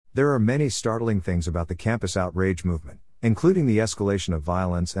There are many startling things about the campus outrage movement, including the escalation of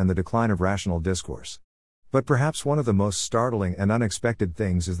violence and the decline of rational discourse. But perhaps one of the most startling and unexpected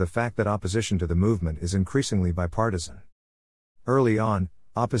things is the fact that opposition to the movement is increasingly bipartisan. Early on,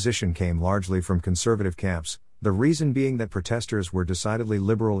 opposition came largely from conservative camps, the reason being that protesters were decidedly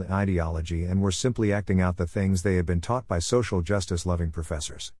liberal in ideology and were simply acting out the things they had been taught by social justice-loving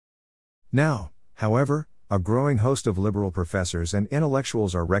professors. Now, however, a growing host of liberal professors and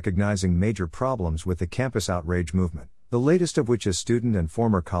intellectuals are recognizing major problems with the campus outrage movement, the latest of which is student and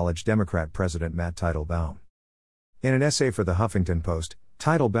former college Democrat President Matt Teitelbaum. In an essay for the Huffington Post,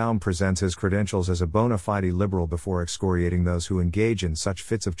 Teitelbaum presents his credentials as a bona fide liberal before excoriating those who engage in such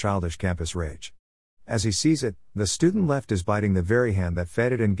fits of childish campus rage. As he sees it, the student left is biting the very hand that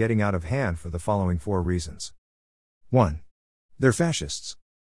fed it and getting out of hand for the following 4 reasons. 1. They're fascists.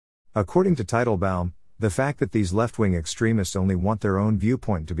 According to Teitelbaum, the fact that these left-wing extremists only want their own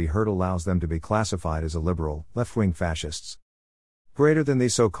viewpoint to be heard allows them to be classified as a liberal, left-wing fascists. Greater than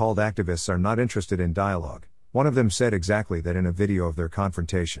these so-called activists are not interested in dialogue, one of them said exactly that in a video of their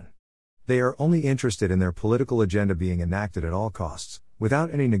confrontation. They are only interested in their political agenda being enacted at all costs,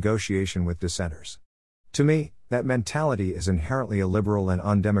 without any negotiation with dissenters. To me, that mentality is inherently illiberal and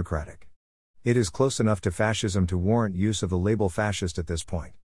undemocratic. It is close enough to fascism to warrant use of the label fascist at this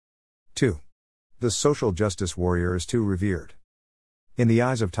point. 2. The social justice warrior is too revered. In the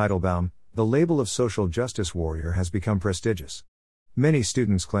eyes of Teitelbaum, the label of social justice warrior has become prestigious. Many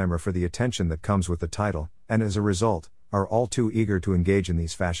students clamor for the attention that comes with the title, and as a result, are all too eager to engage in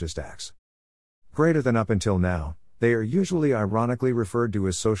these fascist acts. Greater than up until now, they are usually ironically referred to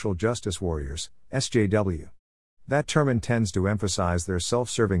as social justice warriors, SJW. That term intends to emphasize their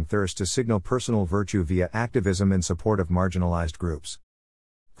self-serving thirst to signal personal virtue via activism in support of marginalized groups.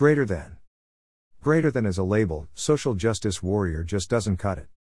 Greater than as a label, social justice warrior just doesn't cut it.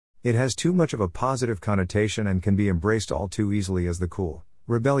 It has too much of a positive connotation and can be embraced all too easily as the cool,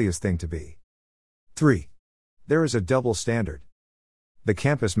 rebellious thing to be. 3. There is a double standard. The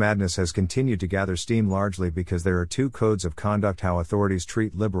campus madness has continued to gather steam largely because there are 2 codes of conduct how authorities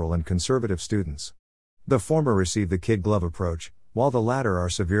treat liberal and conservative students. The former receive the kid glove approach, while the latter are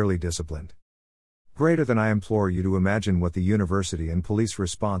severely disciplined. Greater than I implore you to imagine what the university and police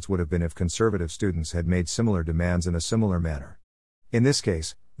response would have been if conservative students had made similar demands in a similar manner. In this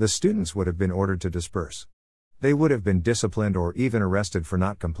case, the students would have been ordered to disperse. They would have been disciplined or even arrested for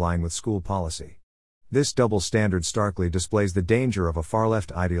not complying with school policy. This double standard starkly displays the danger of a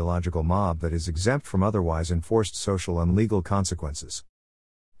far-left ideological mob that is exempt from otherwise enforced social and legal consequences.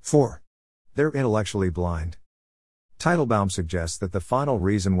 4. They're intellectually blind. Teitelbaum suggests that the final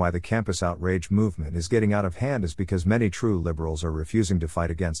reason why the campus outrage movement is getting out of hand is because many true liberals are refusing to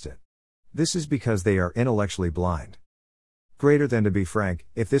fight against it. This is because they are intellectually blind. Greater than to be frank,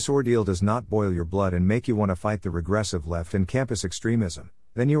 if this ordeal does not boil your blood and make you want to fight the regressive left and campus extremism,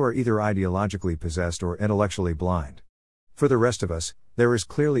 then you are either ideologically possessed or intellectually blind. For the rest of us, there is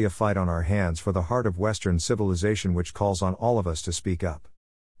clearly a fight on our hands for the heart of Western civilization which calls on all of us to speak up.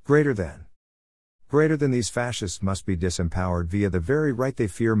 Greater than these fascists must be disempowered via the very right they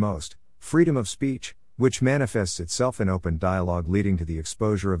fear most, freedom of speech, which manifests itself in open dialogue leading to the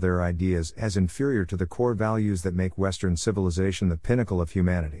exposure of their ideas as inferior to the core values that make Western civilization the pinnacle of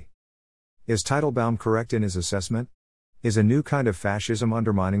humanity. Is Teitelbaum correct in his assessment? Is a new kind of fascism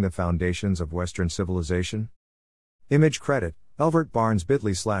undermining the foundations of Western civilization? Image credit, Elvert Barnes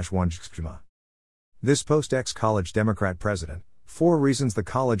bit.ly/1. This post ex-college Democrat president, 4 Reasons the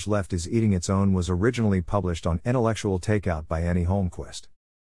College Left is Eating Its Own was originally published on Intellectual Takeout by Annie Holmquist.